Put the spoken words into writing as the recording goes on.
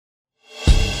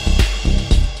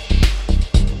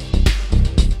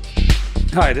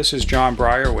Hi, this is John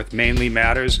Breyer with Mainly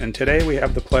Matters, and today we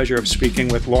have the pleasure of speaking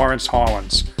with Lawrence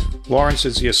Hollins. Lawrence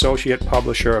is the associate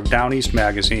publisher of Down East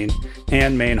Magazine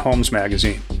and Maine Homes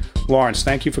Magazine. Lawrence,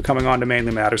 thank you for coming on to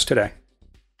Mainly Matters today.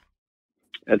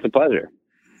 It's a pleasure.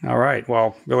 All right.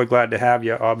 Well, really glad to have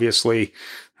you. Obviously,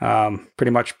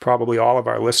 pretty much probably all of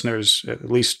our listeners, at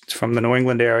least from the New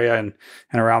England area and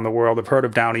around the world, have heard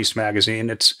of Down East Magazine.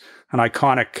 It's an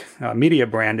iconic media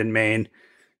brand in Maine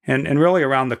and really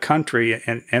around the country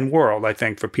and world, I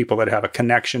think, for people that have a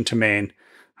connection to Maine.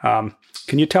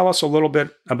 Can you tell us a little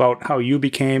bit about how you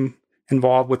became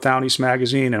involved with Down East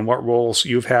Magazine and what roles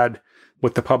you've had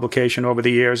with the publication over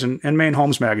the years, and Maine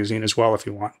Homes Magazine as well, if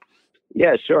you want?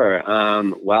 Yeah, sure.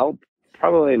 Well,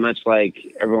 probably much like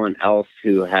everyone else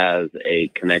who has a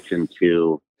connection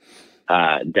to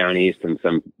Down East in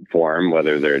some form,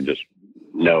 whether they're just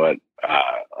know it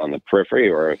on the periphery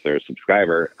or if they're a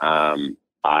subscriber,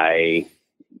 I,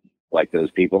 like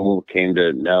those people, came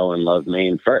to know and love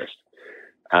Maine first.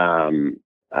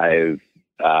 I've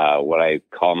what I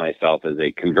call myself as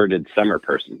a converted summer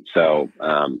person. So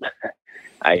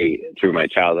through my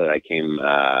childhood, I came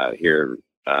here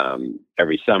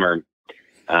every summer,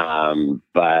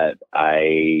 but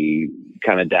I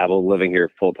kind of dabbled living here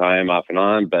full time off and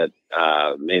on, but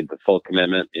made the full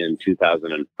commitment in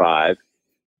 2005.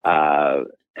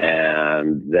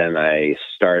 And then I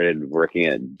started working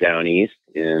at Down East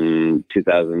in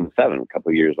 2007, a couple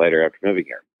of years later after moving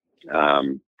here.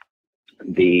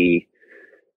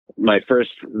 My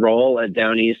first role at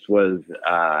Down East was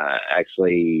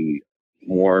actually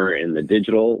more in the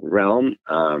digital realm.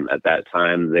 At that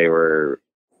time, they were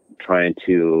trying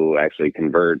to actually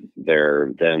convert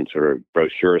their then sort of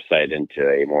brochure site into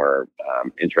a more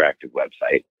interactive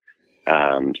website,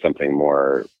 something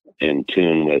more in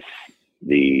tune with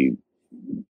the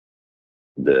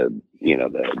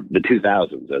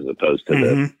 2000s as opposed to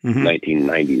the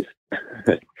 1990s.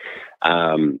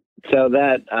 So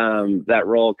that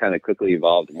role kind of quickly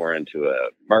evolved more into a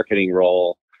marketing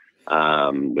role,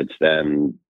 which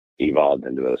then evolved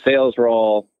into a sales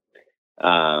role.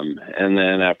 And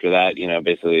then after that,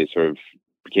 basically sort of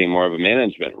became more of a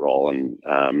management role. And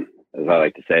as I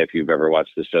like to say, if you've ever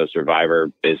watched the show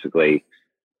Survivor, basically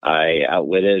I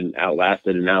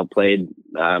outlasted, and outplayed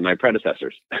my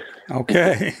predecessors.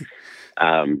 Okay.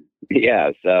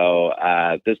 Yeah. So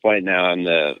at this point now, I'm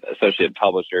the associate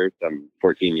publisher. Some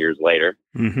 14 years later,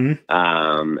 and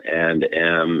am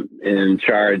in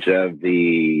charge of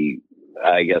the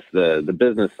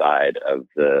business side of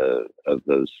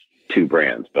those two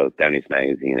brands, both Down East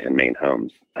Magazine and Maine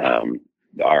Homes.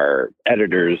 Our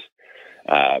editors.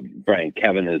 Brian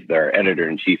Kevin is our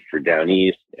editor-in-chief for Down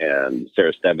East, and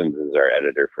Sarah Stebbins is our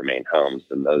editor for Maine Homes,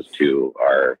 and those two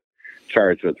are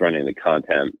charged with running the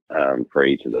content for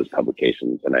each of those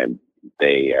publications, and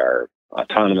they are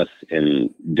autonomous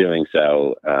in doing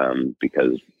so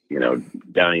because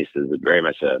Down East is very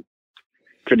much a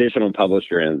traditional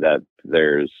publisher in that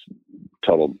there's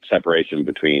total separation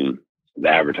between the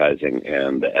advertising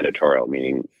and the editorial,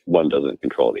 meaning one doesn't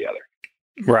control the other.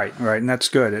 Right, and that's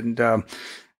good. And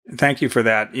thank you for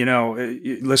that.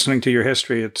 Listening to your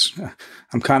history,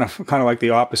 I'm kind of like the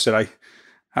opposite.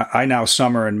 I now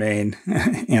summer in Maine,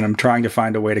 and I'm trying to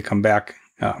find a way to come back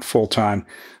full time.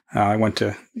 I went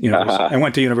to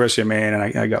University of Maine, and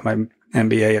I got my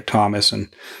MBA at Thomas, and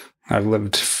I've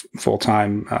lived full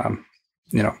time,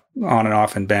 on and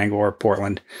off in Bangor,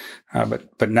 Portland.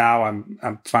 But now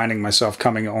I'm finding myself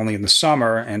coming only in the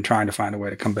summer and trying to find a way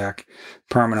to come back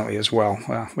permanently as well,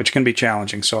 which can be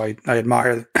challenging. So I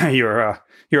admire your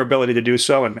ability to do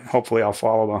so, and hopefully I'll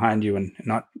follow behind you and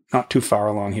not too far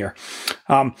along here.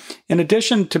 In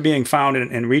addition to being found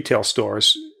in retail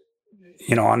stores,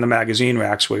 on the magazine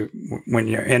racks, when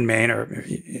you're in Maine or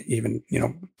even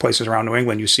places around New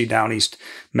England, you see Down East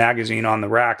Magazine on the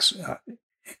racks.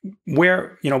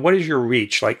 What is your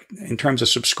reach like in terms of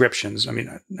subscriptions? I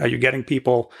mean, are you getting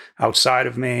people outside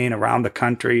of Maine, around the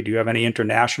country? Do you have any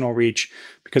international reach?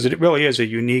 Because it really is a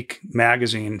unique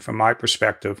magazine from my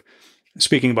perspective,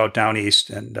 speaking about Down East.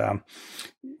 And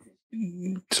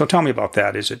so tell me about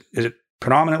that. Is it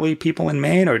predominantly people in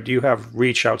Maine, or do you have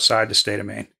reach outside the state of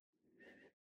Maine?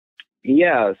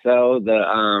 Yeah, so the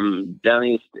Down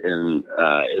East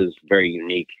is very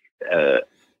unique.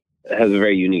 Has a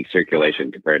very unique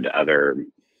circulation compared to other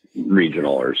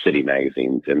regional or city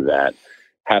magazines in that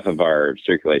half of our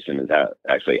circulation is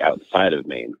actually outside of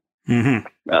Maine.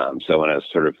 So when I was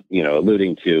sort of,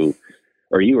 alluding to,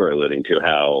 or you were alluding to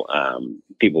how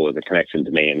people with a connection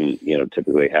to Maine,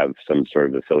 typically have some sort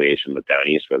of affiliation with Down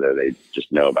East, whether they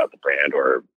just know about the brand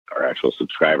or are actual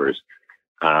subscribers.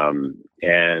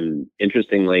 And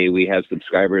interestingly, we have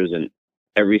subscribers in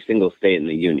every single state in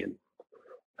the union.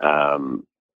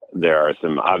 There are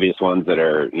some obvious ones that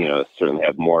are, certainly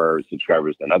have more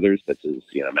subscribers than others, such as,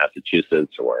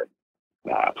 Massachusetts or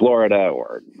Florida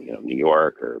or, New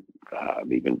York or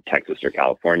even Texas or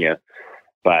California.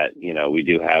 But, we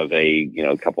do have a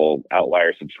couple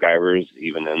outlier subscribers,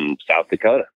 even in South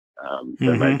Dakota.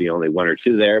 There might be only one or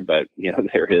two there, but,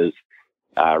 there is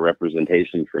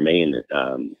representation for Maine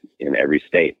in every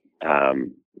state.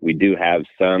 We do have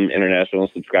some international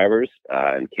subscribers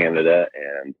in Canada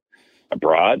and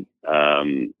abroad.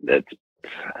 That's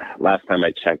last time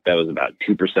I checked, that was about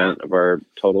 2% of our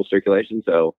total circulation.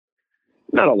 So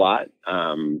not a lot,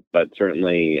 but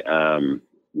certainly,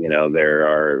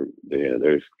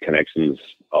 there's connections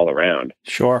all around.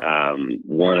 Sure.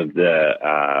 One of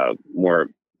the more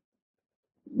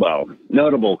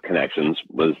notable connections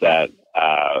was that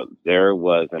there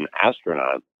was an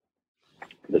astronaut.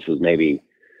 This was maybe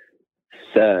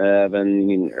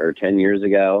 7 or 10 years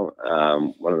ago.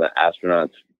 One of the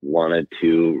astronauts wanted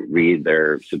to read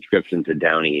their subscription to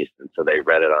Down East, and so they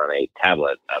read it on a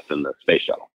tablet up in the space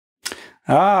shuttle.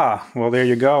 Ah, well, there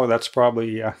you go. That's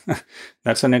probably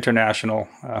that's an international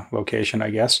location, I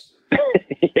guess.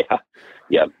 Yeah.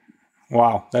 Yep.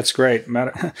 Wow, that's great.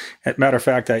 Matter of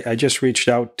fact, I just reached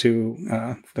out to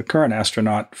the current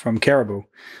astronaut from Caribou.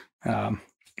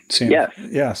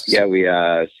 Yes.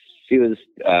 Yeah, she was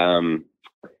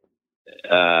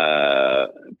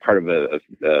part of a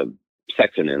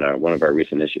section in one of our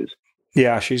recent issues.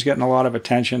 Yeah, she's getting a lot of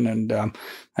attention, and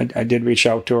I did reach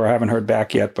out to her. I haven't heard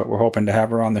back yet, but we're hoping to have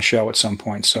her on the show at some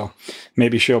point. So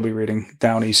maybe she'll be reading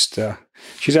Down East.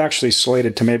 She's actually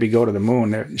slated to maybe go to the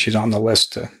moon. She's on the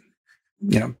list to,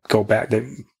 go back. They're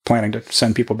planning to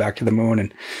send people back to the moon,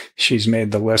 and she's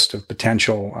made the list of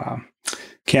potential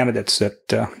candidates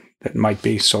that might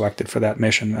be selected for that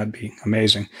mission. That'd be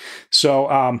amazing. So,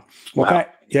 Wow.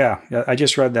 I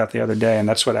just read that the other day, and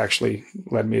that's what actually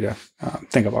led me to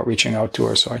think about reaching out to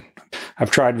her. So I've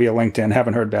tried via LinkedIn,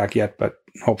 haven't heard back yet, but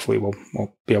hopefully we'll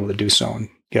be able to do so and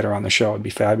get her on the show. It'd be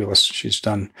fabulous. She's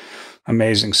done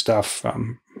amazing stuff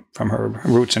from her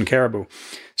roots in Caribou.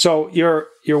 So your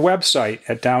website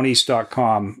at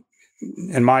downeast.com,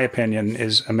 in my opinion,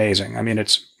 is amazing. I mean,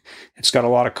 it's got a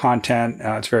lot of content.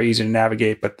 It's very easy to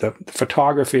navigate, but the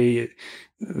photography,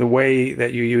 the way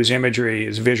that you use imagery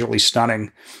is visually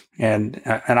stunning, and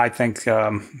I think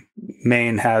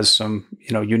Maine has some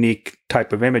unique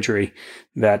type of imagery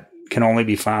that can only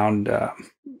be found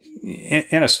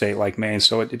in a state like Maine.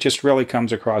 So it just really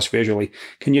comes across visually.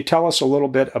 Can you tell us a little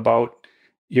bit about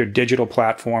your digital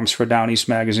platforms for Down East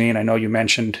Magazine? I know you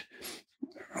mentioned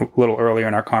a little earlier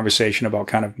in our conversation about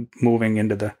kind of moving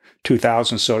into the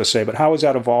 2000s, so to say, but how has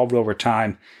that evolved over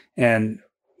time, and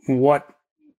what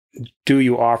do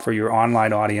you offer your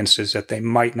online audiences that they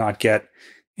might not get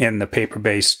in the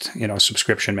paper-based,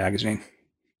 subscription magazine?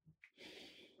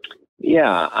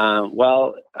 Yeah.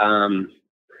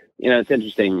 It's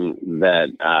interesting that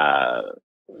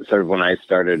sort of when I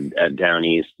started at Down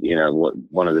East,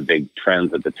 one of the big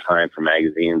trends at the time for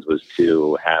magazines was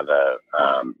to have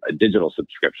a digital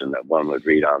subscription that one would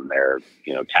read on their,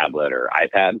 tablet or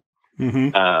iPad.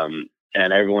 Mm-hmm.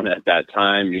 And everyone at that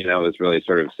time, was really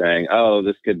sort of saying, "Oh,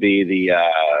 this could be the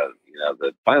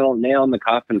final nail in the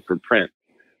coffin for print."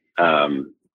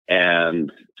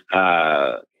 And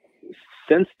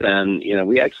since then,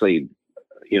 we actually,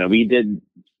 we did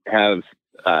have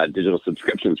digital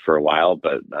subscriptions for a while,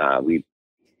 but we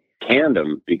canned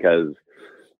them because,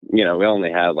 we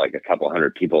only had like a couple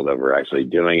hundred people that were actually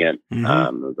doing it.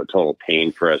 Mm-hmm. It was a total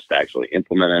pain for us to actually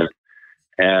implement it,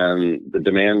 and the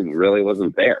demand really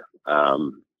wasn't there.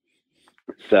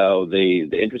 So the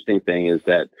interesting thing is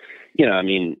that,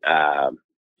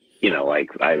 like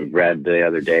I read the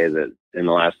other day that in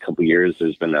the last couple of years,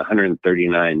 there's been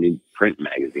 139 new print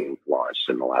magazines launched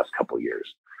in the last couple of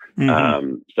years.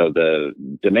 Mm-hmm. So the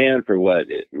demand for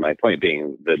my point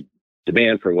being, the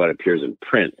demand for what appears in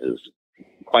print is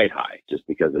quite high, just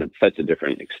because it's such a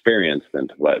different experience than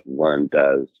to what one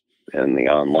does in the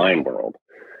online world.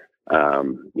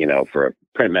 For a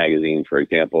print magazine, for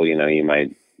example, you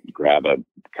might grab a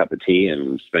cup of tea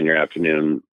and spend your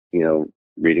afternoon,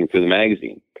 reading through the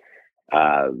magazine.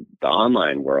 The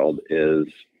online world is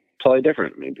totally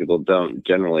different. I mean, people don't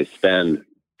generally spend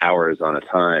hours on a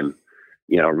time,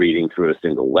 reading through a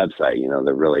single website.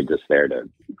 They're really just there to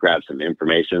grab some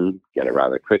information, get it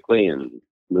rather quickly, and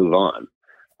move on.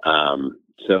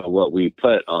 So what we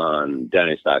put on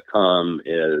downeast.com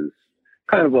is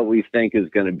kind of what we think is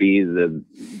going to be the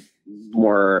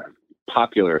more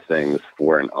popular things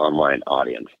for an online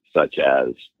audience, such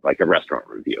as like a restaurant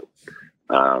review.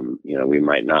 We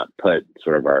might not put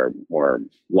sort of our more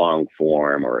long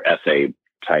form or essay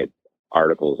type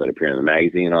articles that appear in the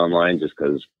magazine online, just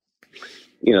because,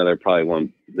 they probably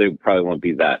won't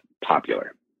be that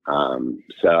popular.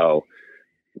 So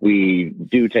we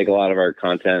do take a lot of our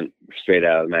content straight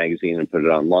out of the magazine and put it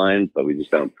online, but we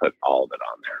just don't put all of it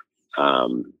on there.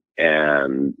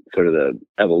 And sort of the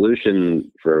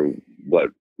evolution for what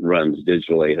runs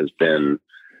digitally has been,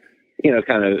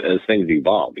 kind of as things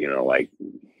evolve, like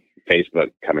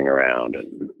Facebook coming around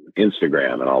and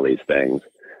Instagram and all these things.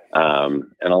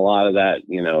 And a lot of that,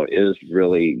 is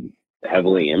really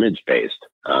heavily image based.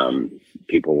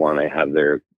 People want to have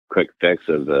their quick fix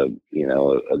of a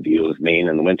view of Maine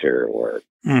in the winter or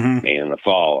Maine in the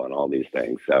fall and all these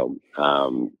things. So,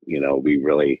 we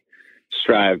really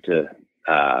strive to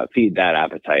feed that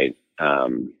appetite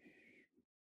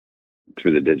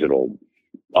through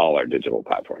all our digital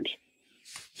platforms.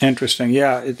 Interesting.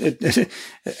 Yeah.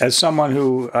 As someone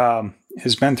who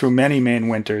has been through many Maine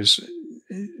winters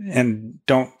and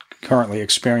don't currently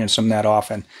experience them that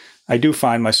often, I do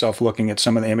find myself looking at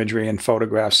some of the imagery and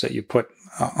photographs that you put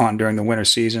on during the winter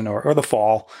season or the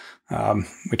fall,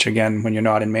 which again, when you're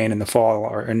not in Maine in the fall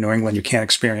or in New England, you can't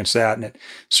experience that. And it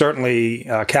certainly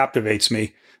captivates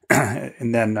me.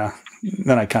 And then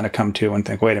I kind of come to and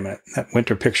think, wait a minute, that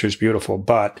winter picture is beautiful,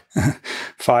 but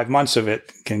 5 months of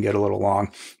it can get a little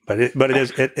long. But it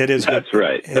is That's good.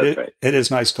 Right. That's right. It is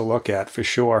nice to look at for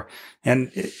sure.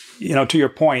 And to your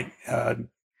point,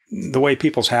 the way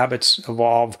people's habits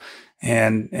evolve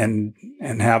and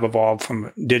have evolved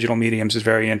from digital mediums is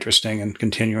very interesting and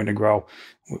continuing to grow.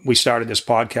 We started this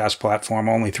podcast platform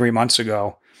only 3 months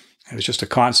ago. It was just a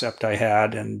concept I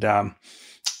had, and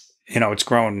it's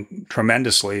grown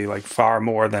tremendously, like far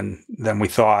more than we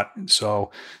thought.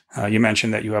 So you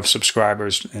mentioned that you have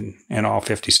subscribers in all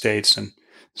 50 states and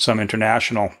some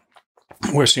international.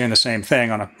 We're seeing the same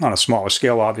thing on a smaller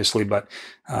scale, obviously, but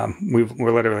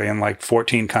we're literally in like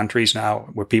 14 countries now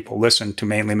where people listen to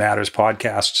Mainly Matters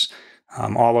podcasts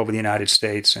all over the United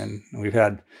States. And we've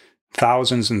had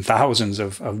thousands and thousands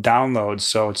of downloads.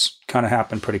 So it's kind of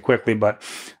happened pretty quickly. But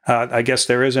I guess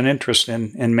there is an interest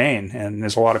in Maine, and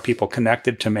there's a lot of people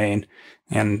connected to Maine.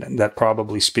 And that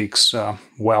probably speaks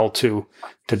well to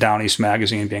Down East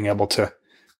Magazine being able to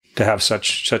have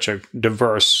such a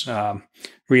diverse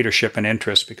readership and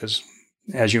interest, because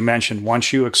as you mentioned,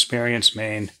 once you experience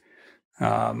Maine,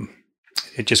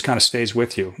 it just kind of stays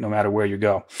with you no matter where you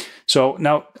go. So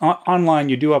now online,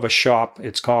 you do have a shop.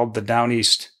 It's called the Down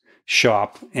East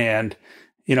Shop. And,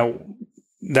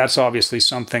 that's obviously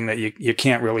something that you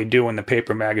can't really do in the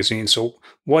paper magazine. So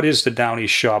what is the Down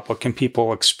East Shop? What can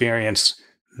people experience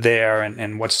there,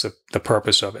 and what's the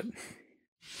purpose of it?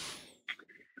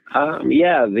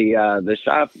 The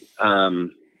shop,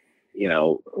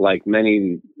 like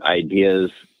many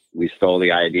ideas, we stole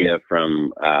the idea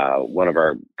from one of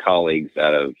our colleagues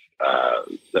that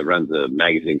runs a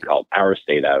magazine called Our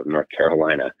State out of North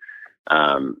Carolina.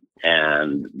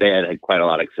 And they had quite a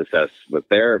lot of success with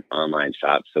their online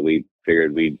shop. So we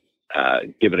figured we'd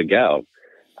give it a go.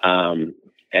 And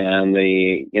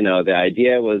the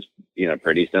idea was,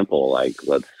 pretty simple. Like,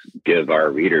 let's give our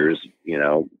readers,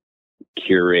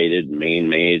 curated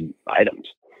Maine-made items.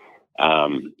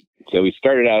 So we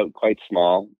started out quite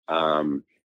small. And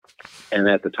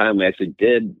at the time, we actually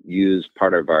did use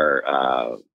part of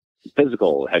our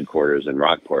physical headquarters in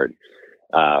Rockport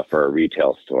for a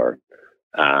retail store,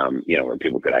 where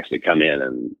people could actually come in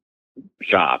and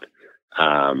shop.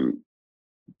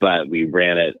 But we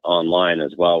ran it online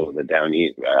as well with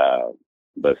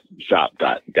the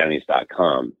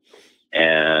shop.downeast.com.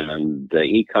 And the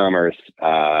e-commerce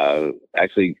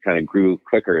actually kind of grew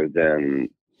quicker than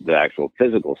the actual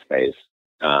physical space.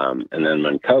 And then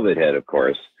when COVID hit, of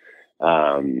course,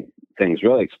 things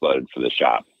really exploded for the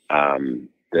shop.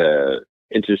 The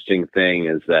interesting thing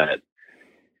is that,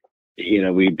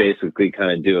 we basically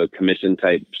kind of do a commission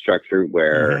type structure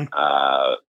where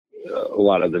a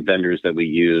lot of the vendors that we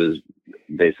use,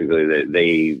 basically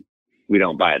we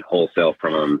don't buy it wholesale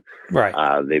from them. Right.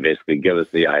 They basically give us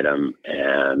the item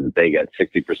and they get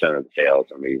 60% of the sales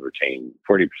and we retain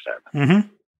 40%.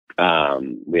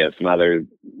 We have some other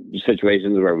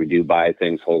situations where we do buy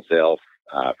things wholesale.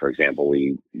 For example,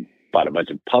 we bought a bunch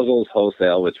of puzzles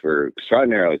wholesale, which were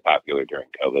extraordinarily popular during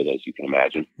COVID, as you can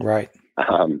imagine. Right.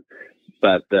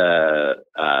 But the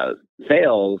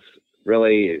sales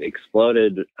really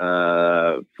exploded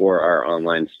for our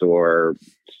online store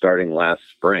starting last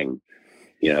spring,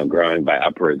 growing by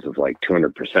upwards of like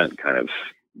 200%, kind of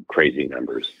crazy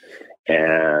numbers.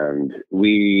 And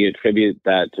we attribute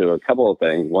that to a couple of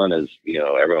things. One is,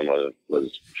 everyone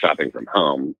was shopping from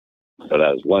home. So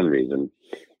that was one reason.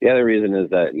 The other reason is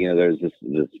that, there's this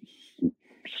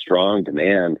strong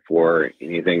demand for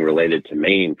anything related to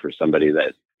Maine for somebody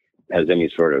that has any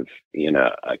sort of,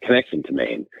 a connection to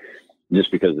Maine,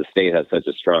 just because the state has such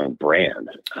a strong brand,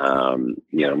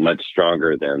 much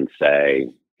stronger than, say,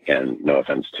 and no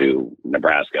offense to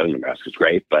Nebraska. Nebraska's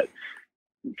great, but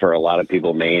for a lot of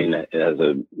people, Maine has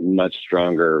a much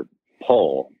stronger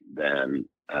pull than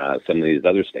some of these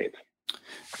other states.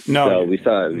 No, so we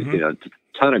saw, a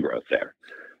ton of growth there.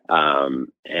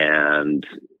 And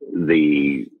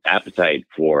the appetite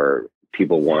for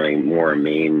people wanting more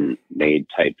Maine-made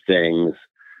type things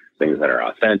that are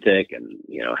authentic and,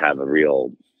 have a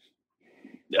real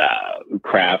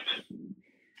craft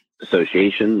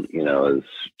association, is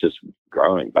just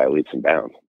growing by leaps and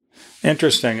bounds.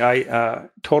 Interesting. I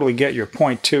totally get your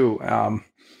point too.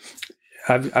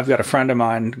 I've got a friend of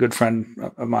mine, good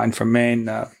friend of mine from Maine,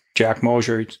 Jack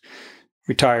Mosier. He's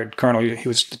retired colonel. He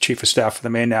was the chief of staff for the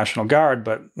Maine National Guard.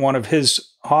 But one of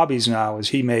his hobbies now is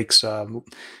he makes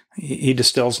he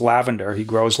distills lavender. He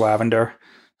grows lavender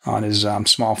on his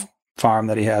small farm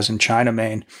that he has in China,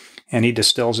 Maine, and he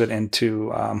distills it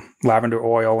into lavender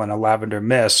oil and a lavender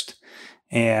mist.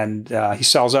 And he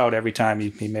sells out every time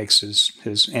he makes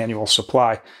his annual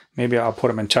supply. Maybe I'll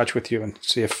put him in touch with you and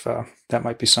see if that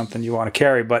might be something you want to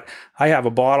carry. But I have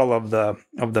a bottle of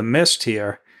the mist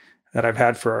here that I've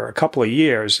had for a couple of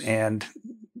years. And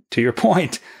to your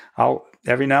point,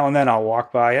 every now and then I'll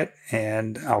walk by it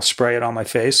and I'll spray it on my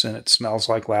face, and it smells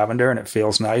like lavender and it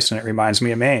feels nice and it reminds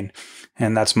me of Maine.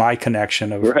 And that's my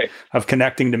connection of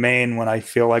connecting to Maine when I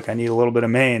feel like I need a little bit of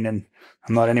Maine, and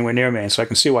I'm not anywhere near Maine. So I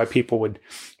can see why people would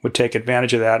take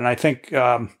advantage of that. And I think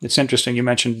it's interesting. You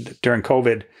mentioned during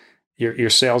COVID, your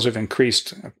sales have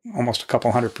increased almost a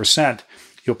couple 100%.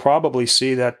 You'll probably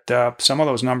see that some of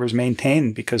those numbers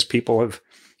maintain because people have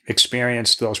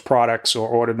experienced those products or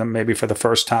ordered them maybe for the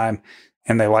first time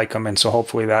and they like them. And so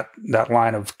hopefully that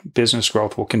line of business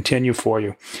growth will continue for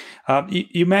you.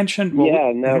 You mentioned...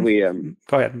 Well,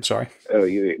 go ahead. I'm sorry. Oh,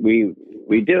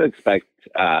 we do expect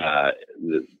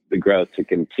the growth to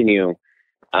continue,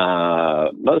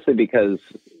 mostly because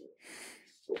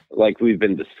we've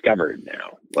been discovered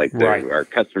now. Our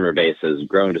customer base has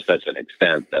grown to such an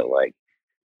extent that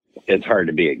it's hard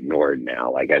to be ignored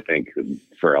now. I think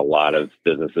for a lot of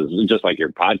businesses, just like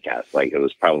your podcast, it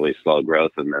was probably slow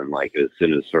growth. And then as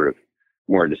soon as sort of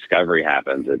more discovery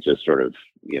happens, it just sort of,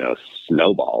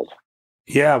 snowballs.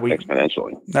 Yeah.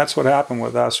 Exponentially. That's what happened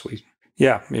with us.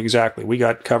 Yeah, exactly. We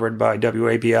got covered by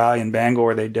WABI in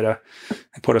Bangor. They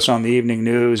put us on the evening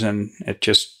news, and it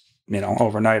just,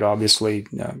 overnight, obviously,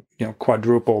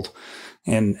 quadrupled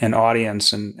in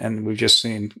audience, and we've just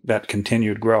seen that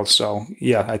continued growth. So,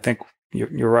 yeah, I think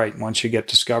you're right. Once you get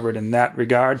discovered in that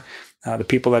regard, the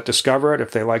people that discover it,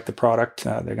 if they like the product,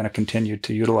 they're going to continue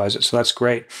to utilize it. So that's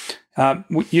great.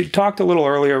 You talked a little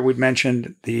earlier, we'd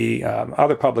mentioned the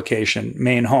other publication,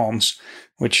 Maine Homes,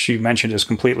 which you mentioned is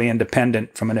completely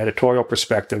independent from an editorial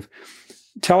perspective.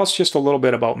 Tell us just a little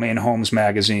bit about Maine Homes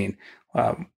magazine.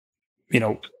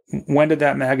 When did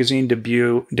that magazine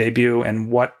debut,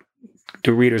 and what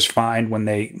do readers find when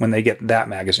they get that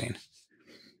magazine?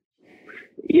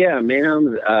 Yeah, Maine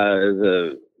Homes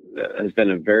has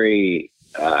been a very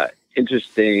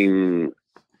interesting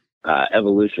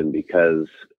evolution, because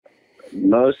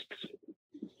most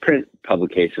print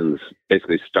publications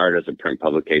basically start as a print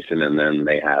publication and then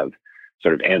they have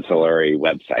sort of ancillary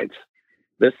websites.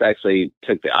 This actually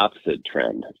took the opposite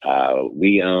trend.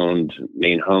 We owned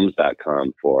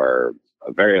MaineHomes.com for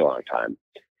a very long time.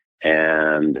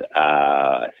 And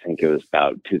I think it was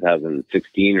about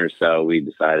 2016 or so, we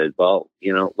decided,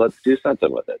 let's do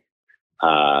something with it.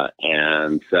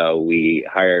 And so we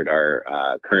hired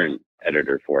our current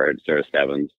editor for it, Sarah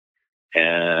Stebbins,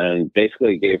 and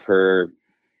basically gave her,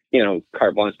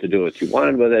 carte blanche to do what she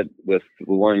wanted with it, with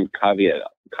one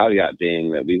caveat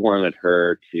being that we wanted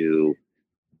her to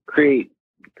create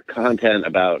content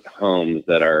about homes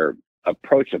that are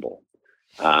approachable.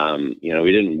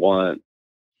 We didn't want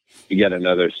yet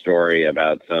another story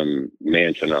about some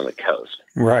mansion on the coast.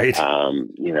 Right.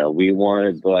 We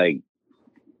wanted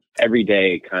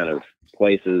everyday kind of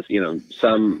places.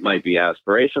 Some might be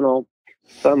aspirational,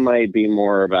 some might be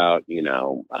more about,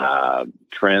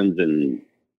 trends and,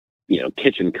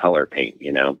 kitchen color paint,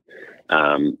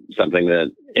 something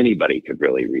that anybody could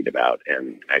really read about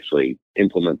and actually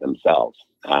implement themselves.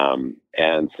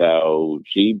 And so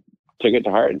she took it to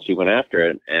heart and she went after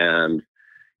it. And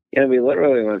we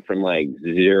literally went from like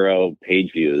 0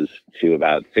 page views to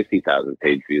about 60,000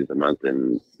 page views a month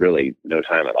in really no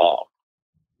time at all.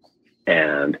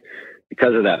 And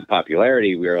because of that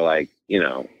popularity, we were like,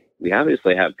 we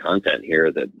obviously have content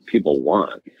here that people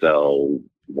want. So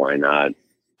why not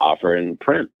offer in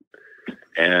print?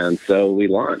 And so we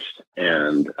launched.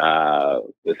 And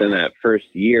within that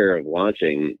first year of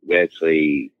launching, we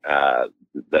actually,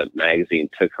 the magazine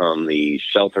took home the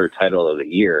Shelter Title of the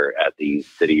Year at the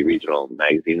City Regional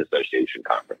Magazine Association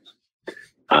Conference.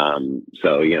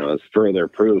 So, it's further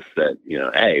proof that,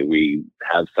 hey, we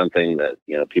have something that,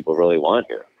 people really want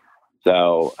here.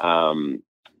 So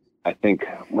I think,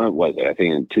 what was it? I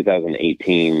think in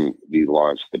 2018, we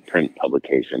launched the print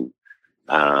publication.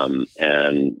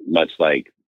 And much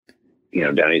like,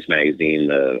 Down East Magazine,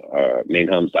 the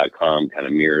mainhomes.com kind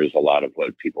of mirrors a lot of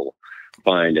what people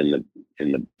find in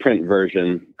the print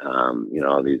version.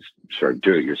 All these sort of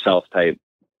do-it-yourself type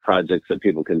projects that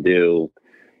people can do,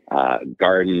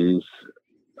 gardens,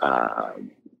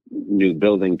 new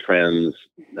building trends,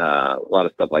 a lot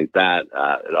of stuff like that.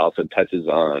 It also touches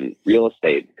on real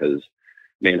estate because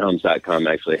mainhomes.com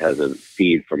actually has a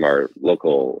feed from our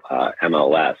local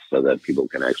MLS so that people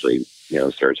can actually,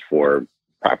 search for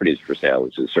properties for sale,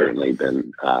 which has certainly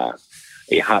been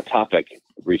a hot topic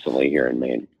recently here in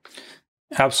Maine.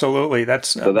 Absolutely.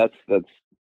 That's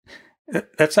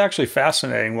actually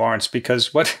fascinating, Lawrence,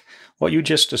 because what you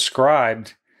just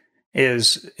described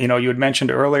is, you had mentioned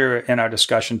earlier in our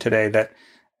discussion today that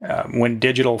when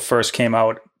digital first came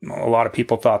out, a lot of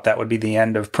people thought that would be the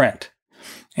end of print.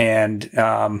 And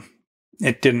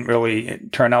it didn't really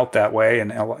turn out that way.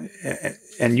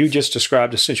 And you just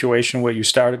described a situation where you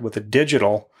started with a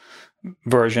digital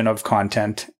version of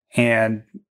content and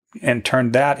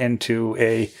turned that into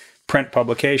a print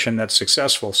publication that's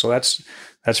successful. So that's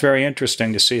very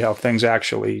interesting to see how things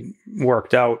actually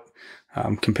worked out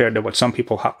compared to what some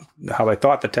people, how they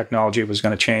thought the technology was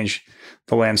going to change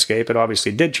the landscape. It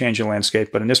obviously did change the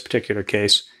landscape, but in this particular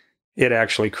case, it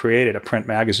actually created a print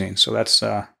magazine. So that's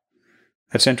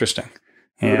interesting.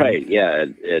 And, right. Yeah.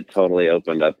 It totally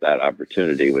opened up that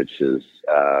opportunity, which has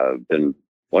been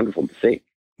wonderful to see.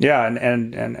 Yeah.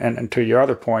 And to your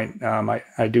other point,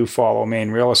 I do follow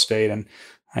Maine real estate, and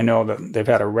I know that they've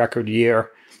had a record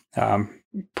year.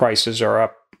 Prices are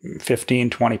up 15,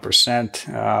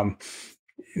 20%.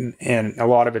 And a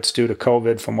lot of it's due to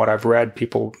COVID from what I've read,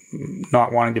 people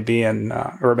not wanting to be in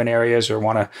urban areas or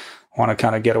want to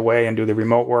kind of get away and do the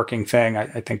remote working thing.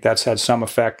 I think that's had some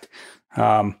effect.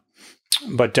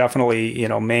 But definitely,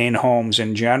 Maine homes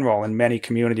in general and many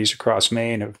communities across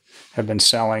Maine have been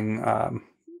selling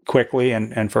quickly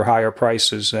and for higher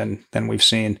prices than we've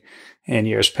seen in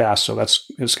years past. So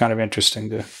it's kind of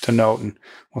interesting to note, and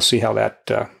we'll see how that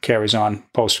carries on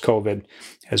post-COVID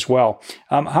as well.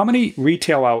 How many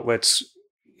retail outlets,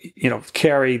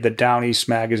 carry the Down East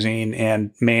magazine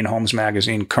and Maine Homes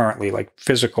magazine currently, like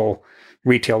physical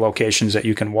retail locations that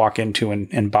you can walk into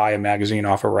and buy a magazine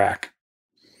off a rack?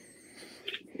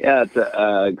 Yeah, it's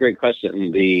a great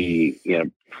question. The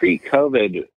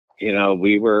pre-COVID,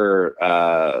 we were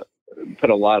put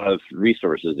a lot of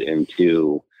resources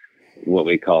into what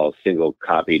we call single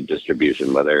copy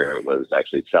distribution, whether it was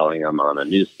actually selling them on a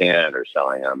newsstand or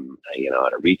selling them,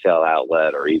 at a retail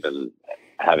outlet, or even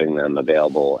having them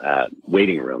available at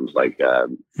waiting rooms like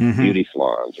beauty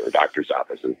salons or doctor's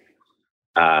offices.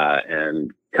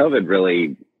 And COVID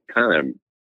really kind of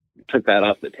took that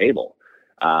off the table.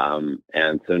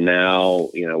 And so now,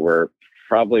 we're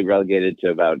probably relegated to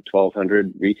about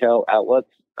 1,200 retail outlets,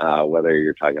 whether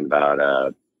you're talking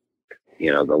about,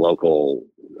 the local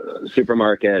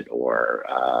supermarket or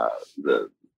the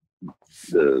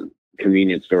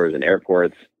convenience stores and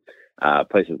airports,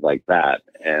 places like that.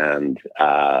 And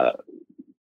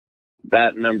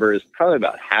that number is probably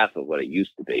about half of what it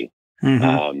used to be.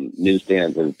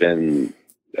 Newsstands have been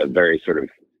a very sort of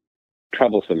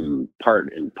troublesome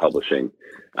part in publishing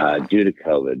due to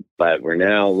COVID, but we're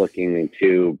now looking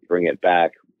to bring it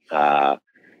back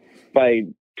by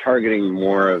targeting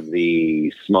more of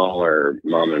the smaller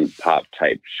mom and pop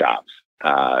type shops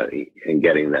and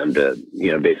getting them to,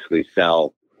 basically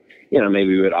sell,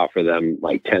 maybe we would offer them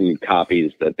like 10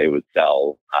 copies that they would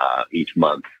sell each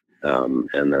month.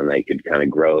 And then they could kind of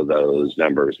grow those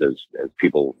numbers as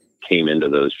people came into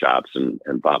those shops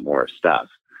and bought more stuff.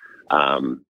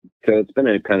 So it's been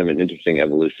a kind of an interesting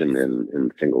evolution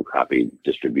in single copy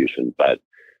distribution, but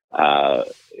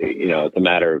it's a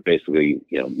matter of basically,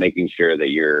 making sure that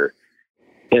you're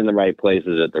in the right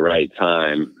places at the right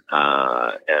time,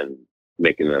 and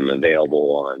making them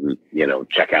available on,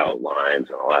 checkout lines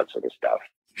and all that sort of stuff.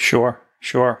 Sure.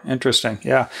 Sure. Interesting.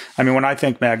 Yeah. I mean, when I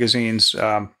think magazines,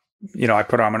 I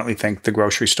predominantly think the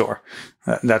grocery store.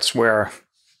 That's where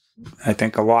I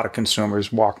think a lot of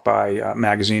consumers walk by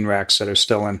magazine racks that are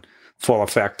still in full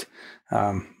effect.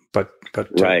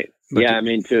 Right. Yeah. I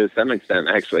mean, to some extent,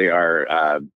 actually,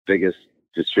 our biggest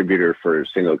distributor for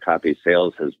single copy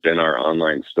sales has been our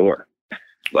online store.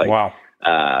 Wow.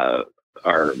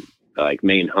 Our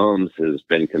Main Homes has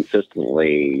been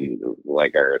consistently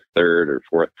like our third or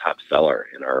fourth top seller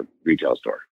in our retail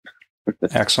store.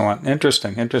 Excellent.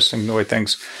 Interesting the way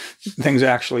things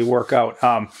actually work out.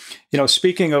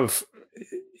 Speaking of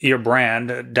your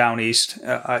brand, Down East,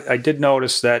 I did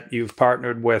notice that you've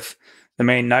partnered with the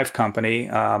Maine Knife Company.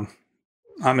 I'm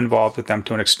involved with them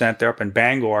to an extent. They're up in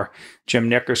Bangor. Jim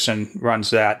Nickerson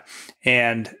runs that.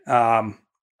 And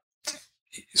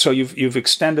so you've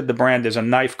extended the brand. There's a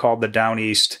knife called the Down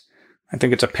East. I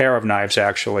think it's a pair of knives,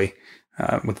 actually,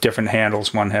 with different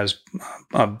handles. One has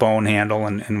a bone handle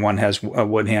and one has a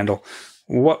wood handle.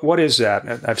 What is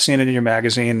that? I've seen it in your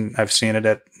magazine. I've seen it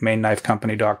at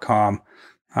mainknifecompany.com.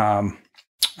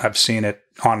 I've seen it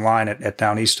online at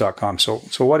downeast.com.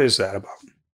 So what is that about?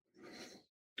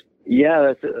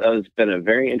 Yeah, that's been a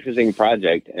very interesting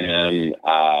project. And,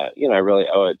 I really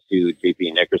owe it to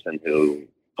JP Nickerson, who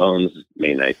owns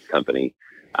Maine Knife Company,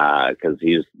 because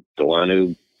he's the one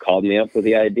who called me up with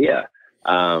the idea.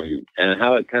 And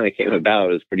how it kind of came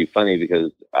about is pretty funny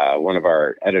because one of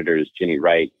our editors, Ginny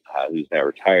Wright, who's now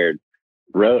retired,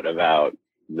 wrote about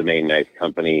the Maine Knife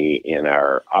Company in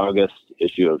our August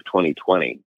issue of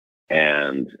 2020.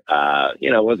 And,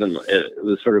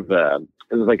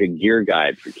 it was like a gear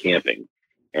guide for camping.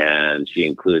 And she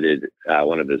included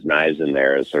one of his knives in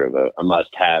there as sort of a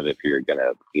must-have if you're going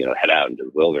to, head out into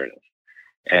the wilderness.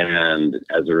 And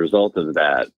as a result of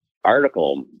that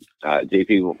article,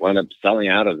 JP wound up selling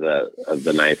out of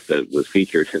the knife that was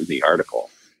featured in the article.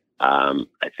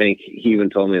 I think he even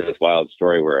told me this wild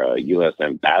story where a U.S.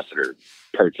 ambassador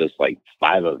purchased like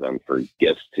 5 of them for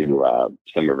gifts to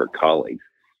some of her colleagues.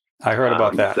 I heard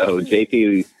about that. So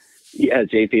JP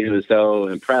was so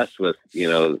impressed with,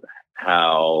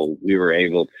 how we were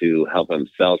able to help him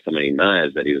sell so many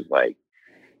knives that he was like,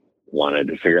 wanted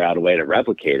to figure out a way to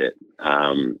replicate it.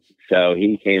 So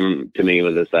he came to me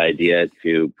with this idea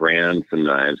to brand some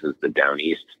knives as the Down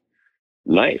East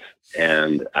knife.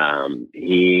 And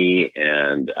he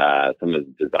and some of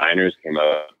the designers came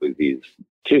up with these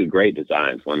 2 great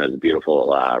designs. One has a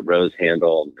beautiful rose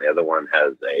handle. The other one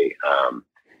has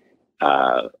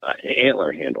an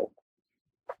antler handle.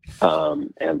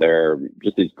 And they're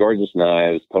just these gorgeous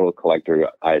knives, total collector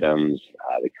items.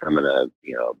 They come in a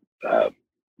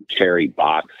cherry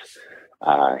box,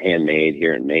 handmade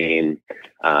here in Maine.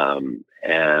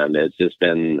 And it's just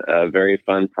been a very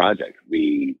fun project.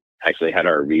 We actually had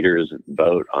our readers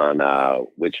vote on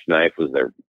which knife was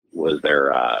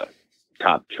their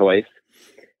top choice.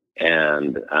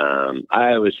 And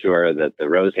I was sure that the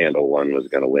rose handle one was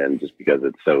going to win just because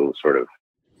it's so sort of,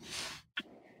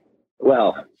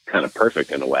 kind of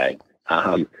perfect in a way.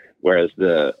 Whereas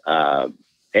the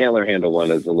antler handle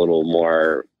one is a little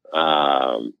more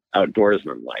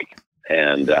outdoorsman-like.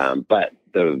 And but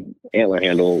the antler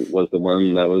handle was the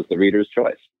one that was the reader's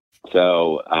choice.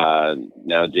 So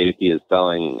now JP is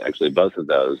selling actually both of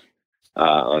those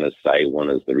on his site. One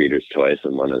is the reader's choice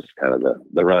and one is kind of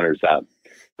the runner's up.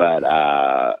 But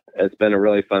it's been a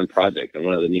really fun project. And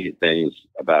one of the neat things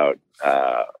about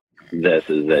this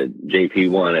is that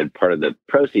JP wanted part of the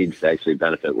proceeds to actually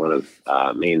benefit one of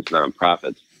Maine's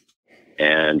nonprofits.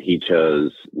 And he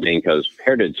chose Maine Coast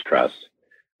Heritage Trust,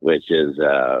 which is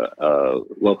a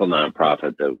local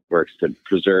nonprofit that works to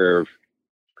preserve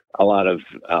a lot of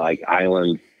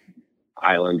islands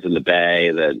in the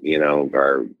bay that,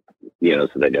 are, so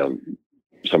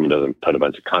someone doesn't put a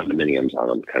bunch of condominiums on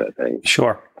them kind of thing.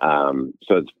 Sure.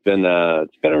 So it's been a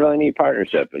really neat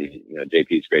partnership, and,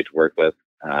 JP's great to work with.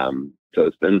 So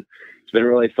it's been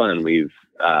really fun. We've,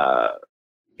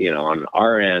 on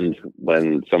our end,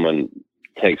 when someone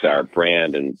takes our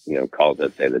brand and, calls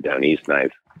it, say, the Down East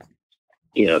knife,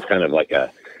 it's kind of like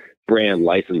a brand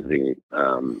licensing,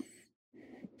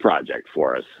 project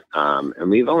for us. And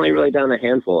we've only really done a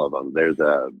handful of them. There's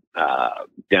a,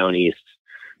 Down East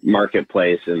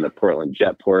marketplace in the Portland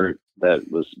Jetport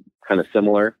that was kind of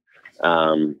similar.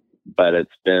 But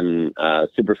it's been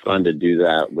super fun to do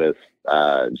that with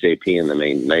JP and the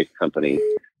Maine Knife Company,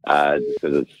 because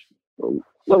it's a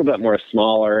little bit more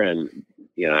smaller and,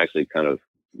 actually kind of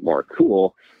more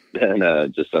cool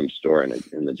than just some store in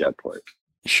the Jetport.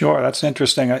 Sure, that's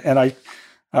interesting. And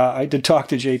I did talk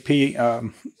to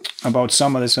JP about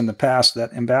some of this in the past.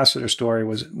 That ambassador story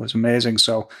was amazing.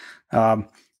 So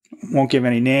won't give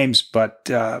any names, but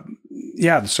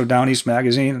yeah, so Down East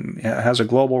Magazine has a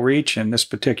global reach, and this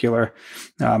particular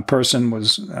person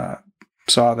was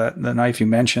saw the knife you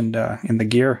mentioned in the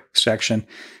gear section,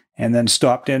 and then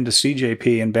stopped into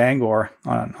CJP in Bangor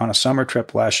on a summer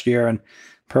trip last year and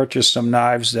purchased some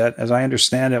knives that, as I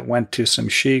understand it, went to some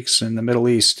sheiks in the Middle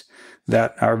East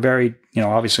that are very,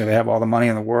 obviously they have all the money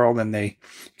in the world and they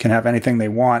can have anything they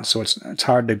want. So it's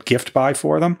hard to gift buy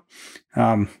for them,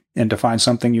 and to find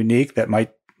something unique that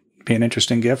might be an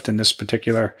interesting gift. And this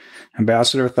particular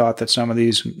ambassador thought that some of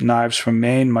these knives from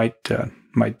Maine might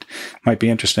be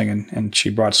interesting, and she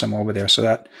brought some over there. So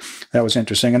that was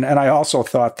interesting. And I also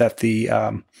thought that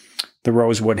the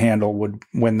rosewood handle would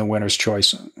win the winner's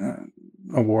choice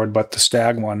award, but the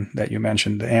stag one that you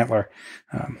mentioned, the antler,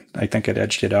 I think it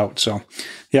edged it out. So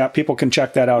yeah, people can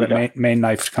check that out at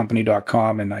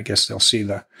mainknifecompany.com, and I guess they'll see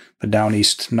the Down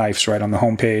East knives right on the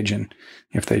homepage. And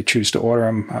if they choose to order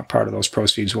them, part of those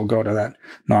proceeds will go to that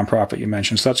nonprofit you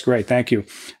mentioned. So that's great. Thank you.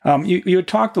 You had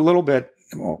talked a little bit,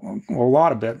 a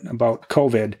lot of it, about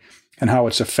COVID and how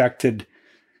it's affected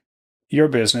your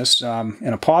business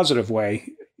in a positive way.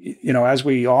 As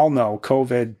we all know,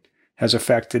 COVID has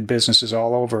affected businesses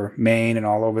all over Maine and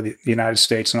all over the United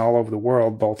States and all over the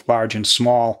world, both large and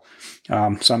small.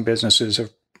 Some businesses have,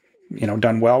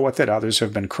 done well with it. Others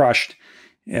have been crushed.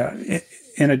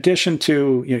 In addition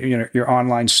to your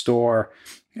online store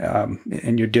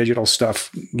and your digital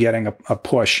stuff getting a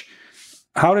push,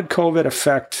 how did COVID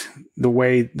affect the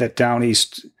way that Down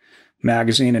East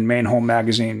Magazine and Maine Home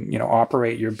Magazine,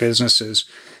 operate your businesses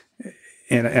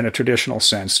in a traditional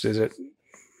sense? Is it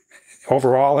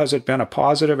overall, has it been a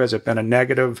positive? Has it been a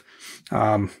negative?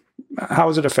 How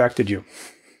has it affected you?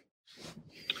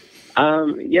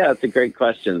 Yeah, it's a great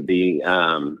question.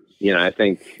 I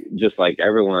think just like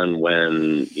everyone,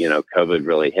 when, COVID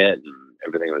really hit and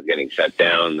everything was getting shut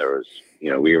down, there was,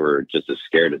 we were just as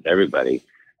scared as everybody.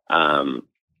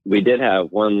 We did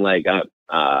have one leg up,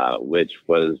 which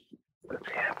was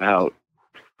about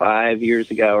 5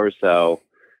 years ago or so.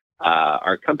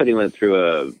 Our company went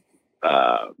through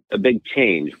a big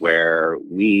change where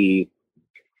we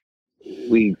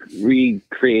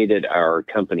recreated our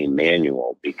company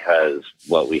manual, because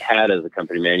what we had as a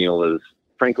company manual was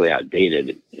frankly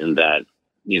outdated in that,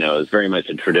 it was very much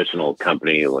a traditional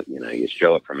company. You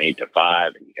show up from 8 to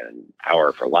 5 and you get an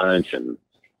hour for lunch, and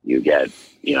you get,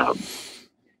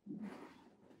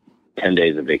 10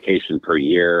 days of vacation per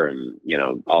year, and,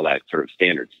 all that sort of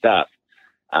standard stuff.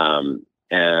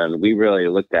 And we really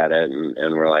looked at it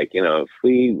and we're like, if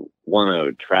we want to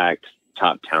attract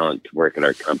top talent to work at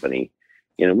our company,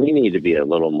 we need to be a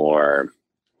little more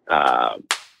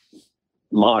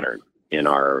modern in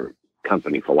our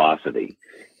company philosophy.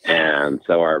 And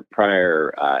so our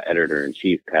prior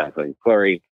editor-in-chief, Kathleen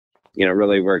Fleury,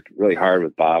 really worked really hard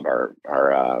with Bob,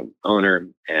 our owner,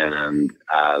 and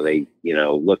they,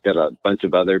 looked at a bunch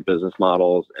of other business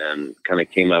models and kind of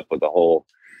came up with a whole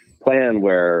plan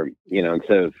where,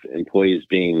 instead of employees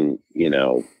being,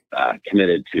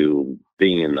 committed to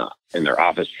being in their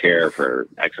office chair for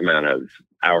X amount of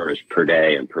hours per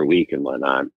day and per week and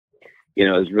whatnot, it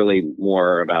was really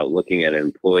more about looking at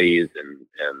employees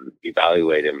and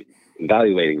evaluating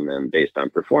them based on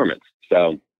performance.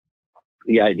 So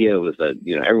the idea was that,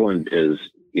 everyone is,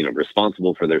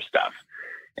 responsible for their stuff.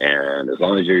 And as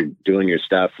long as you're doing your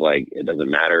stuff, like, it doesn't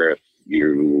matter if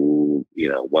you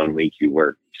 1 week you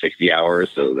work 60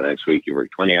 hours, so the next week you work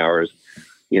 20 hours,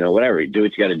 whatever, you do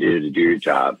what you got to do your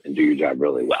job and do your job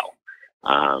really well.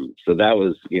 So that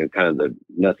was, kind of the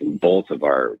nuts and bolts of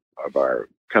our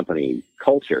company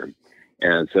culture.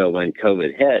 And so when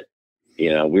COVID hit,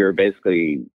 we were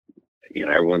basically,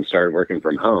 everyone started working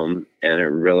from home, and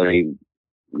there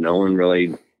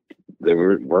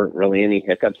weren't really any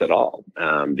hiccups at all,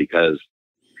 because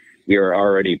we were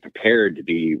already prepared to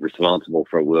be responsible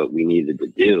for what we needed to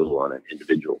do on an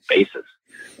individual basis.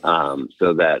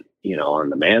 So that, on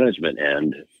the management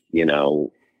end,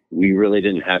 we really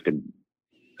didn't have to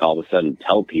all of a sudden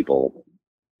tell people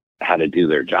how to do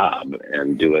their job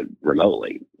and do it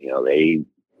remotely. They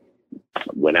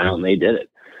went out and they did it.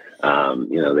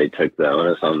 They took the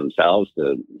onus on themselves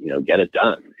to, get it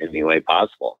done in any way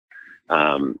possible.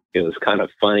 It was kind of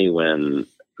funny when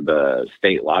the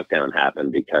state lockdown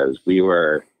happened, because we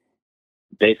were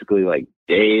basically like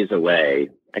days away.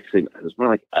 Actually, it was more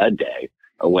like a day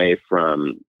away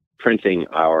from printing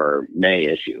our May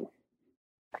issue,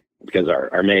 because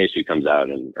our May issue comes out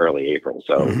in early April.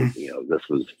 So, this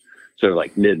was sort of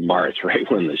like mid-March, right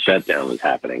when the shutdown was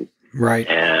happening. Right.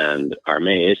 And our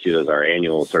May issue is our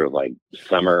annual sort of like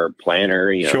summer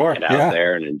planner, sure, get out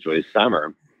there and enjoy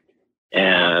summer.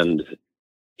 And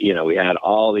we had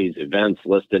all these events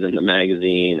listed in the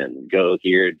magazine and go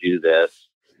here, do this.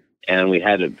 And we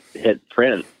had to hit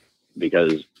print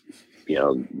because,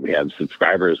 we have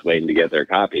subscribers waiting to get their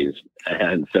copies.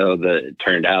 And so it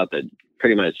turned out that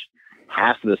pretty much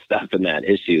half of the stuff in that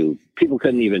issue, people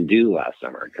couldn't even do last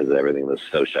summer because everything was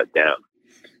so shut down.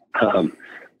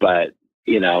 But,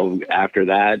 after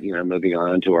that, moving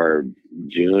on to our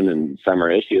June and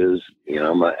summer issues,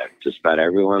 just about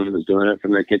everyone was doing it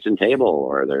from their kitchen table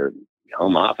or their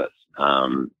home office.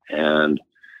 And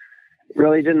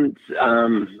really didn't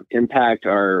impact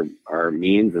our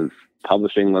means of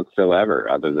publishing whatsoever,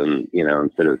 other than,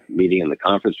 instead of meeting in the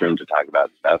conference room to talk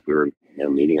about stuff, we were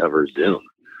meeting over Zoom.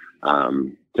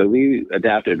 So we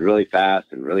adapted really fast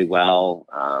and really well.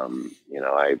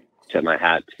 I tip my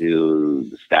hat to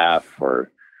the staff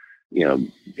for,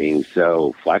 being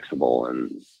so flexible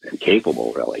and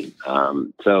capable, really.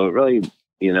 So it really,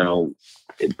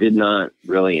 it did not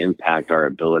really impact our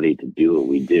ability to do what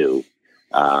we do.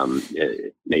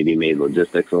 It maybe made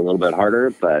logistics a little bit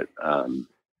harder, but,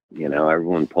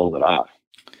 everyone pulled it off.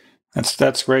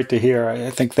 That's great to hear. I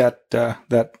think that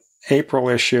that April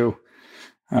issue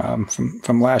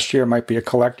from last year might be a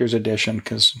collector's edition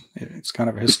because it's kind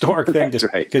of a historic thing. Just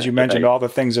because you mentioned all the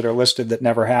things that are listed that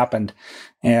never happened,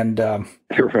 and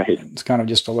it's kind of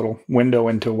just a little window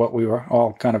into what we were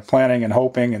all kind of planning and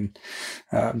hoping, and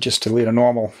just to lead a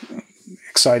normal,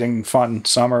 exciting, fun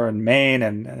summer in Maine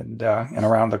and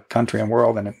around the country and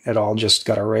world, and it all just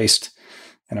got erased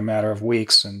in a matter of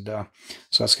weeks. And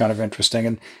so that's kind of interesting.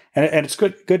 And it's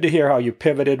good to hear how you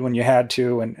pivoted when you had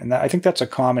to. And I think that's a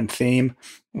common theme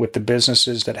with the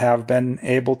businesses that have been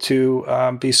able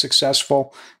to be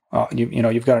successful.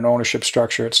 You've got an ownership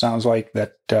structure, it sounds like,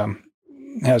 that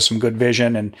has some good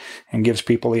vision and gives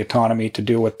people the autonomy to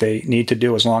do what they need to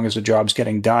do as long as the job's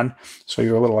getting done. So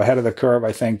you're a little ahead of the curve,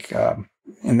 I think,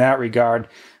 in that regard.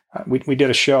 We did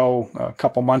a show a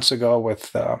couple months ago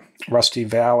with Rusty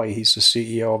Valley. He's the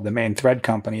CEO of the Maine Thread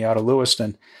Company out of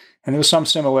Lewiston. And there was some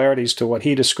similarities to what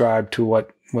he described to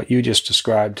what you just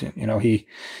described. He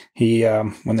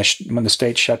when the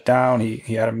state shut down,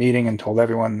 he had a meeting and told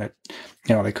everyone that,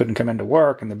 they couldn't come into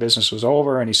work and the business was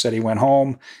over. And he said he went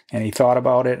home and he thought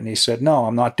about it and he said, no,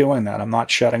 I'm not doing that. I'm not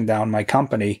shutting down my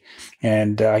company.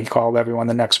 And he called everyone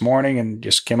the next morning and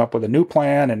just came up with a new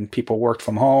plan, and people worked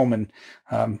from home.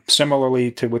 And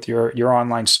similarly to with your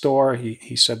online store,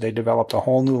 he said they developed a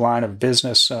whole new line of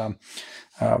business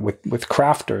with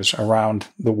crafters around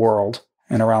the world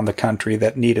and around the country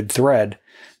that needed thread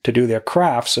to do their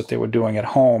crafts that they were doing at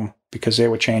home because they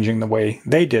were changing the way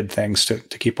they did things to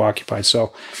keep occupied.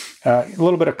 So a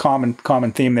little bit of common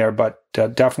theme there, but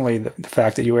definitely the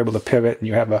fact that you were able to pivot and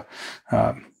you have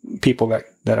people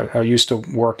that are used to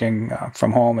working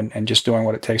from home and just doing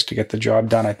what it takes to get the job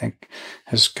done, I think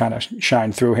has kind of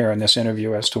shined through here in this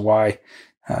interview as to why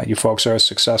you folks are as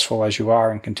successful as you are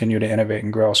and continue to innovate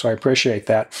and grow. So I appreciate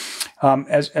that.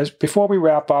 As before we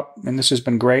wrap up, and this has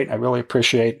been great, I really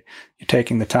appreciate you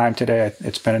taking the time today.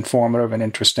 It's been informative and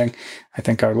interesting. I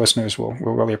think our listeners will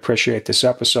really appreciate this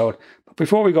episode. But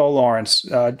before we go, Lawrence,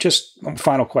 just a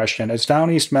final question. As Down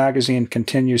East Magazine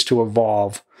continues to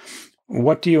evolve,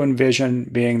 what do you envision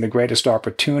being the greatest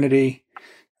opportunity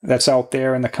that's out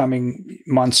there in the coming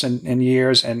months and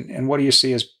years? And what do you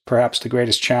see as perhaps the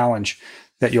greatest challenge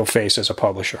that you'll face as a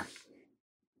publisher?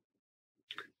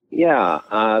 Yeah,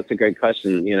 it's a great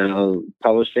question.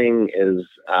 Publishing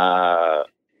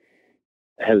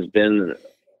has been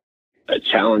a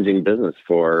challenging business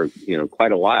for,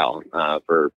 quite a while,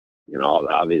 for, all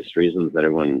the obvious reasons that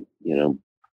everyone,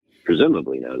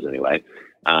 presumably knows anyway.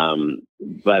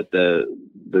 But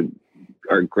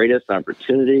our greatest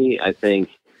opportunity, I think,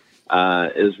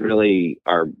 is really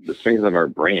the strength of our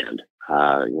brand.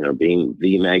 Being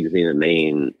the magazine in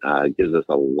Maine gives us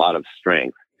a lot of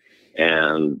strength.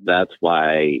 And that's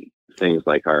why things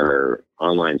like our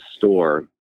online store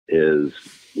is,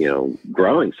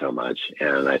 growing so much.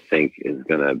 And I think is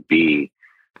going to be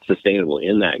sustainable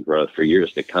in that growth for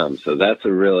years to come. So that's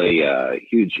a really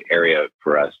huge area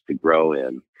for us to grow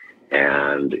in.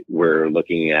 And we're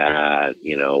looking at,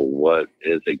 what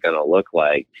is it going to look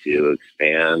like to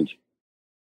expand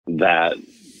that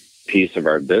piece of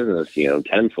our business,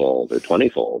 tenfold or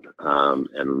 20-fold.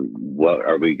 And what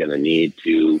are we going to need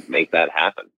to make that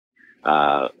happen?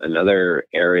 Another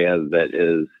area that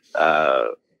is,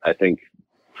 I think,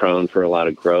 prone for a lot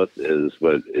of growth is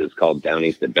what is called Down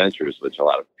East Adventures, which a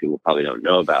lot of people probably don't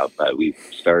know about, but we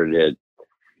started it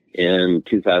in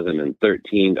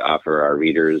 2013 to offer our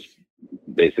readers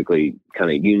basically kind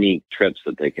of unique trips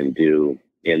that they can do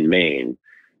in Maine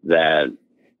that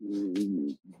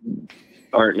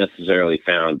aren't necessarily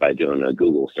found by doing a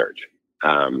Google search.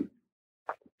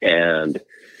 And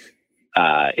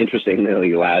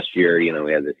interestingly, last year,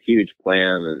 we had this huge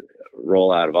plan and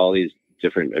rollout of all these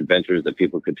different adventures that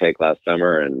people could take last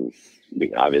summer, and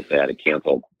we obviously had to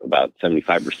cancel about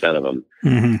 75% of them.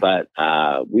 Mm-hmm. But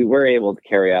we were able to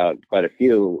carry out quite a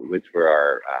few, which were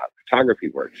our photography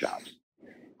workshops.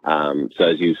 So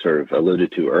as you sort of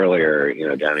alluded to earlier,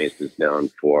 Down East is known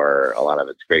for a lot of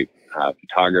its great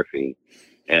photography,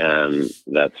 and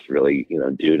that's really,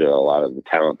 due to a lot of the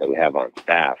talent that we have on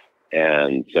staff.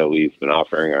 And so we've been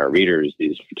offering our readers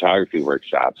these photography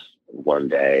workshops 1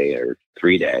 day or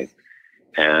 3 day,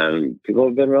 and people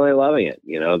have been really loving it.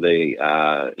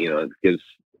 It gives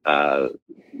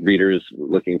readers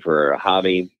looking for a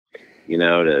hobby,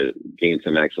 to gain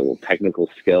some actual technical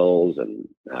skills, and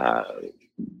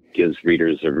gives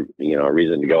readers a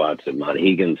reason to go out to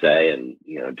Monhegan, say, and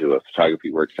do a photography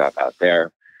workshop out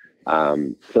there.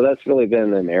 So that's really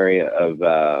been an area of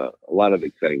a lot of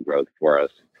exciting growth for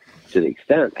us, to the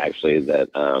extent actually that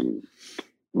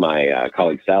my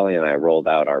colleague Sally and I rolled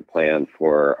out our plan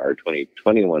for our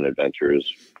 2021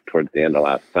 adventures towards the end of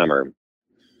last summer.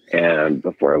 And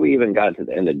before we even got to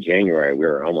the end of January, we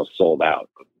were almost sold out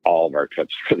of all of our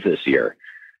trips for this year.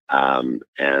 And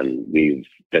we've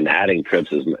been adding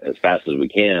trips as fast as we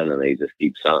can, and they just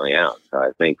keep selling out. So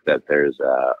I think that there's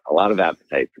a lot of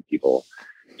appetite for people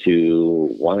to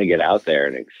want to get out there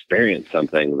and experience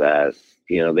something that,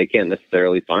 they can't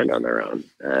necessarily find on their own.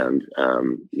 And,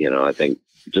 I think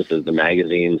just as the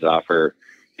magazines offer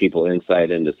people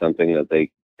insight into something that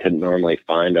they couldn't normally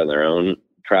find on their own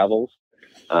travels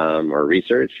or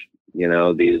research,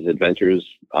 these adventures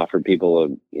offer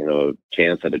people a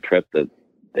chance at a trip that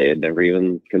they had never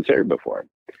even considered before.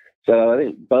 So I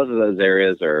think both of those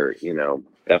areas are,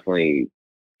 definitely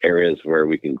areas where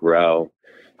we can grow.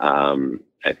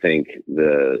 I think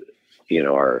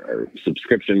our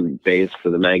subscription base for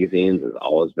the magazines has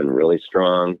always been really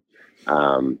strong.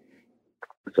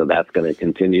 So that's going to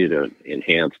continue to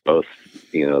enhance both,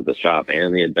 the shop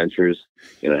and the adventures,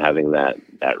 having that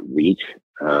reach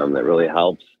that really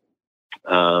helps.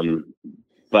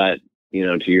 But,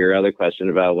 to your other question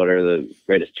about what are the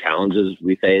greatest challenges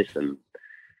we face, and,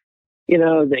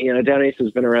 Down East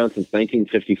has been around since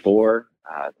 1954.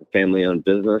 It's a family-owned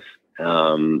business.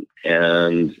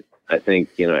 And I think,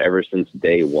 ever since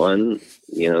day one,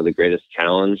 the greatest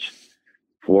challenge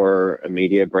for a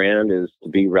media brand is to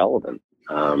be relevant.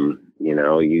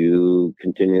 You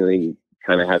continually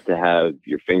kind of have to have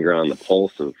your finger on the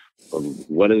pulse of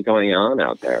what is going on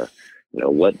out there.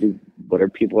 What are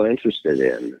people interested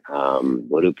in?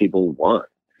 What do people want?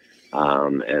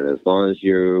 And as long as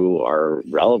you are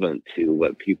relevant to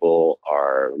what people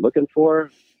are looking for,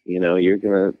 you're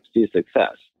going to see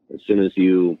success. As soon as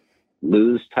you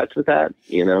lose touch with that,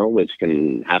 which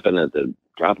can happen at the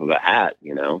drop of a hat,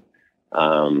 you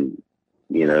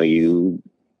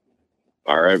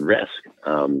are at risk.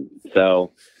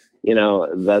 So,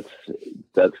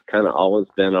 that's kind of always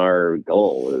been our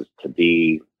goal, is to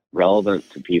be relevant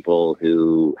to people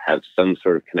who have some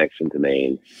sort of connection to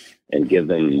Maine and give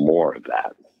them more of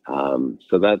that.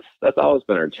 So that's always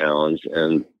been our challenge.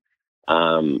 And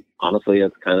honestly,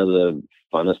 it's kind of the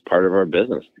funnest part of our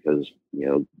business, because,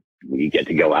 we get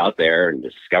to go out there and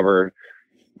discover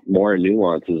more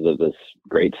nuances of this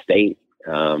great state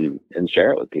and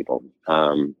share it with people.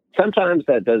 Sometimes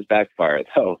that does backfire,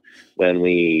 though, when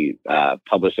we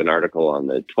publish an article on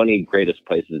the 20 greatest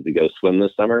places to go swim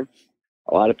this summer.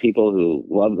 A lot of people who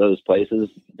love those places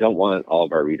don't want all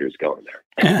of our readers going there.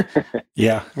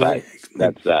 Yeah, right.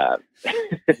 That's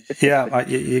yeah,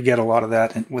 you get a lot of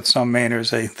that with some Mainers.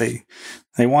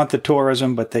 They want the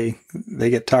tourism, but they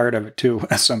get tired of it too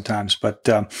sometimes. But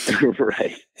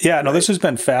right. Yeah, no, this has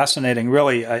been fascinating.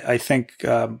 Really, I think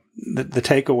the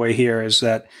takeaway here is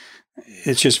that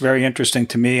it's just very interesting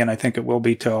to me, and I think it will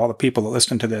be to all the people that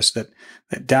listen to this, that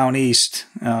Down East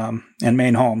and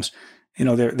Maine Homes,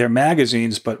 they're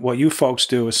magazines, but what you folks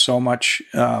do is so much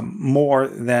more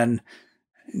than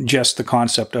just the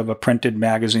concept of a printed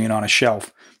magazine on a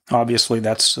shelf. Obviously,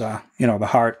 that's the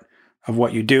heart of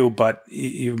what you do, but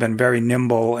you've been very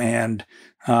nimble and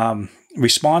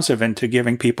responsive into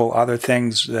giving people other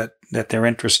things that they're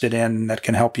interested in that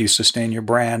can help you sustain your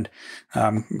brand,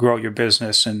 grow your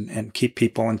business, and keep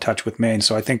people in touch with Maine.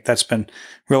 So I think that's been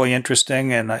really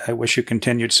interesting, and I wish you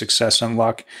continued success and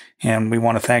luck. And we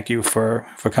want to thank you for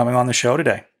coming on the show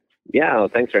today. Yeah, well,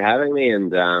 thanks for having me,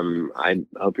 and I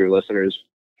hope your listeners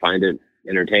find it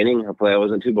entertaining. Hopefully I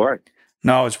wasn't too boring.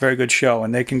 No, it's a very good show,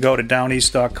 and they can go to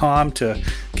downeast.com to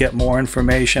get more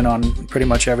information on pretty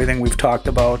much everything we've talked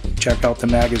about. Check out the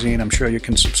magazine. I'm sure you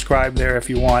can subscribe there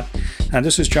if you want. And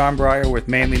this is John Breyer with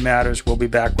Mainly Matters. We'll be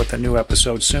back with a new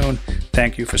episode soon.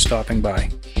 Thank you for stopping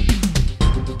by.